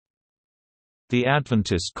The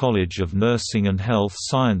Adventist College of Nursing and Health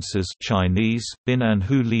Sciences Chinese, Binan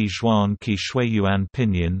Hu Li Zhuan Qi Shuiyuan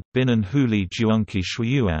Pinyin, Binan Hu Li Zhuan Qi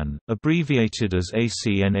Shuiyuan, abbreviated as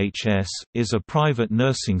ACNHS, is a private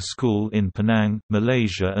nursing school in Penang,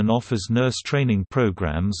 Malaysia and offers nurse training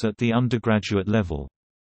programs at the undergraduate level.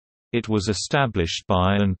 It was established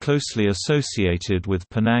by and closely associated with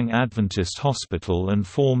Penang Adventist Hospital and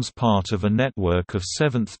forms part of a network of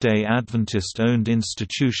Seventh-day Adventist-owned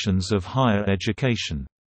institutions of higher education.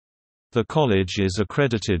 The college is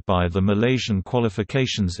accredited by the Malaysian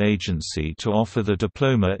Qualifications Agency to offer the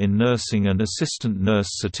Diploma in Nursing and Assistant Nurse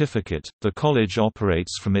Certificate. The college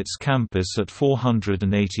operates from its campus at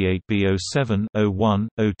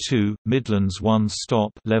 488B07-01-02, Midlands 1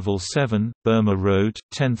 Stop, Level 7, Burma Road,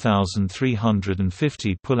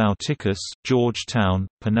 10350 Pulau Tikus, Georgetown,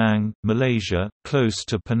 Penang, Malaysia, close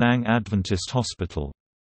to Penang Adventist Hospital.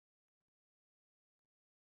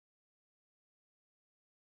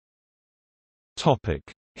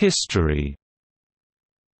 History.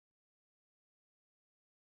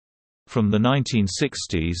 From the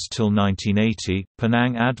 1960s till 1980,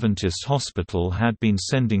 Penang Adventist Hospital had been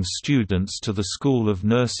sending students to the School of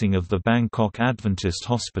Nursing of the Bangkok Adventist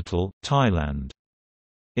Hospital, Thailand.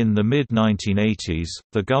 In the mid-1980s,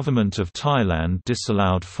 the government of Thailand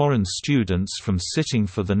disallowed foreign students from sitting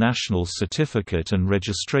for the National Certificate and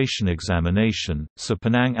Registration Examination, so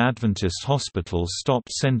Penang Adventist Hospital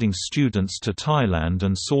stopped sending students to Thailand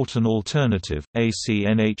and sought an alternative.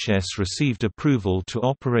 ACNHS received approval to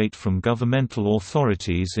operate from governmental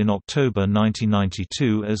authorities in October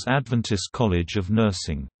 1992 as Adventist College of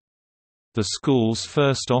Nursing. The school's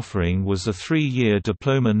first offering was a 3-year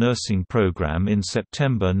diploma nursing program in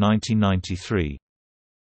September 1993.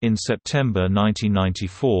 In September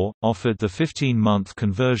 1994, offered the 15-month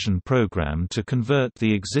conversion program to convert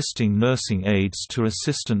the existing nursing aides to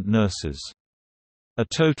assistant nurses. A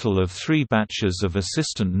total of 3 batches of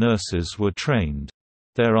assistant nurses were trained.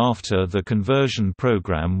 Thereafter the conversion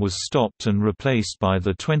program was stopped and replaced by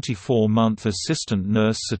the 24-month Assistant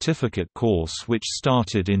Nurse Certificate course which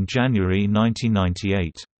started in January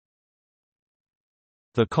 1998.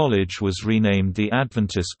 The college was renamed the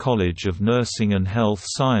Adventist College of Nursing and Health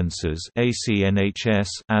Sciences (ACNHS)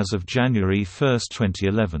 as of January 1,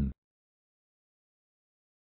 2011.